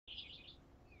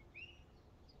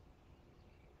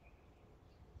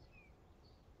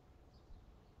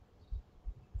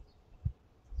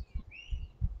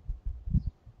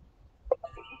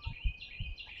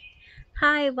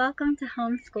Hi, welcome to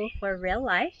Homeschool for Real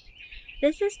Life.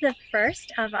 This is the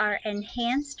first of our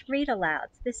enhanced read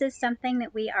alouds. This is something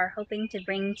that we are hoping to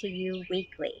bring to you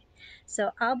weekly. So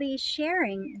I'll be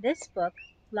sharing this book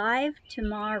live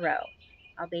tomorrow.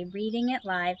 I'll be reading it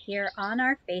live here on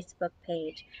our Facebook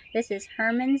page. This is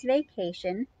Herman's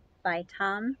Vacation by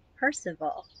Tom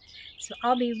Percival. So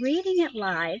I'll be reading it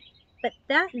live, but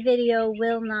that video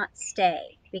will not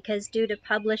stay because due to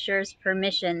publishers'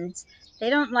 permissions, they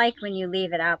don't like when you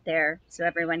leave it out there so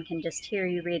everyone can just hear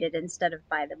you read it instead of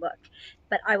buy the book.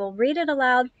 But I will read it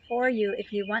aloud for you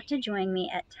if you want to join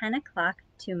me at 10 o'clock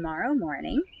tomorrow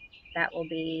morning. That will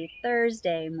be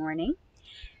Thursday morning.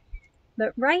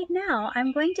 But right now,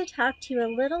 I'm going to talk to you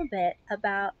a little bit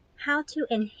about how to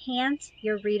enhance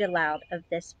your read aloud of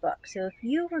this book. So if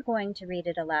you were going to read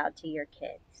it aloud to your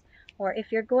kids, or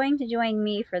if you're going to join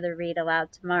me for the read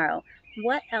aloud tomorrow,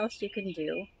 what else you can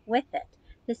do with it.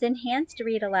 This enhanced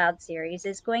read aloud series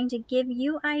is going to give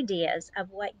you ideas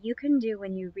of what you can do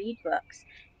when you read books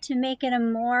to make it a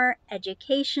more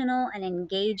educational and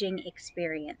engaging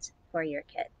experience for your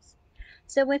kids.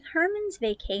 So with Herman's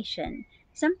Vacation,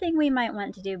 something we might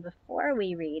want to do before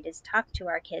we read is talk to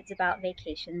our kids about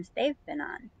vacations they've been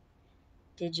on.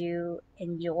 Did you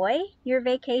enjoy your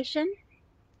vacation?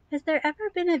 Has there ever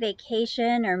been a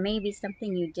vacation or maybe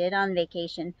something you did on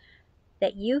vacation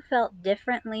that you felt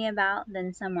differently about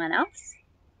than someone else?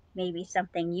 Maybe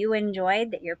something you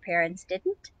enjoyed that your parents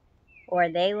didn't, or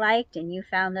they liked and you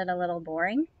found it a little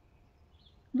boring?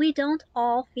 We don't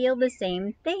all feel the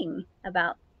same thing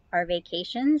about our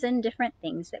vacations and different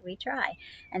things that we try.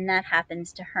 And that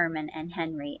happens to Herman and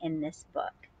Henry in this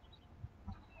book.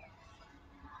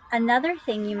 Another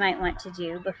thing you might want to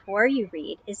do before you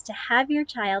read is to have your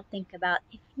child think about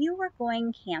if you were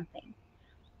going camping,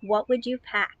 what would you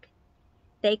pack?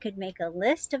 They could make a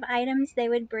list of items they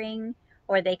would bring,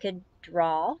 or they could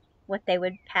draw what they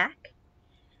would pack.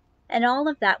 And all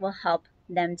of that will help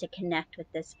them to connect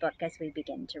with this book as we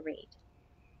begin to read.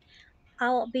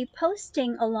 I'll be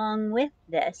posting along with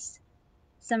this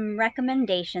some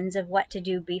recommendations of what to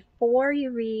do before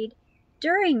you read,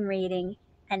 during reading,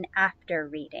 and after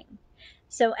reading.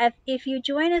 So if you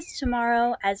join us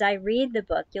tomorrow as I read the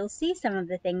book, you'll see some of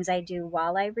the things I do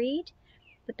while I read,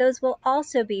 but those will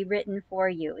also be written for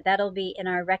you. That'll be in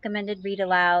our recommended read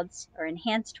alouds or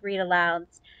enhanced read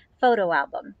alouds photo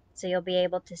album. So you'll be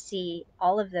able to see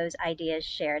all of those ideas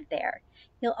shared there.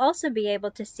 You'll also be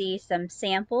able to see some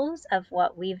samples of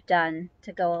what we've done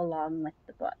to go along with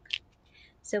the book.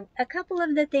 So a couple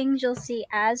of the things you'll see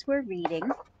as we're reading.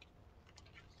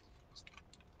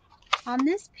 On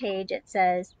this page it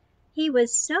says, he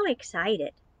was so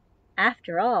excited.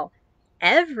 After all,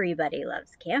 everybody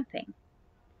loves camping.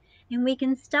 And we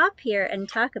can stop here and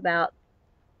talk about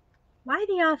why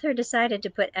the author decided to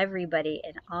put everybody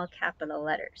in all capital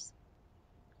letters.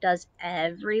 Does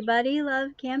everybody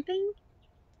love camping?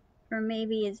 Or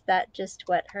maybe is that just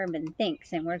what Herman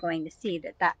thinks, and we're going to see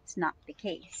that that's not the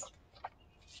case.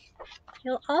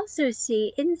 You'll also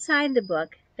see inside the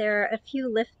book there are a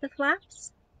few lift the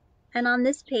flaps, and on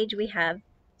this page we have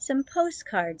some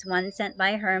postcards, one sent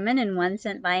by Herman and one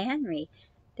sent by Henry.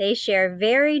 They share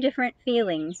very different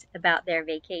feelings about their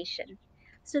vacation.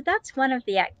 So that's one of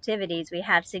the activities we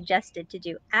have suggested to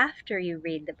do after you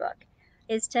read the book,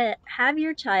 is to have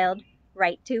your child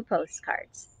write 2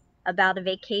 postcards about a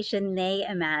vacation they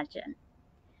imagine.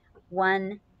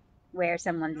 One where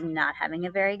someone's not having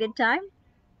a very good time,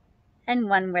 and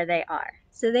one where they are.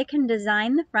 So they can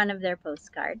design the front of their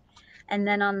postcard, and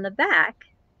then on the back,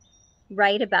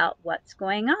 write about what's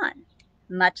going on,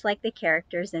 much like the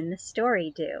characters in the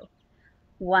story do.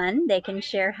 One, they can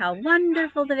share how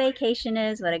wonderful the vacation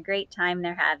is, what a great time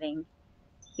they're having.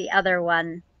 The other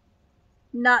one,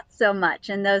 not so much,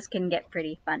 and those can get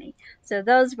pretty funny. So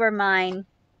those were mine.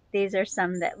 These are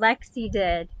some that Lexi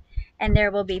did, and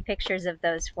there will be pictures of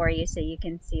those for you so you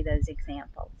can see those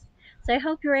examples. So I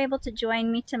hope you're able to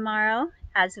join me tomorrow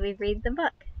as we read the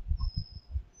book,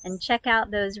 and check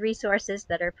out those resources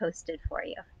that are posted for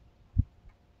you.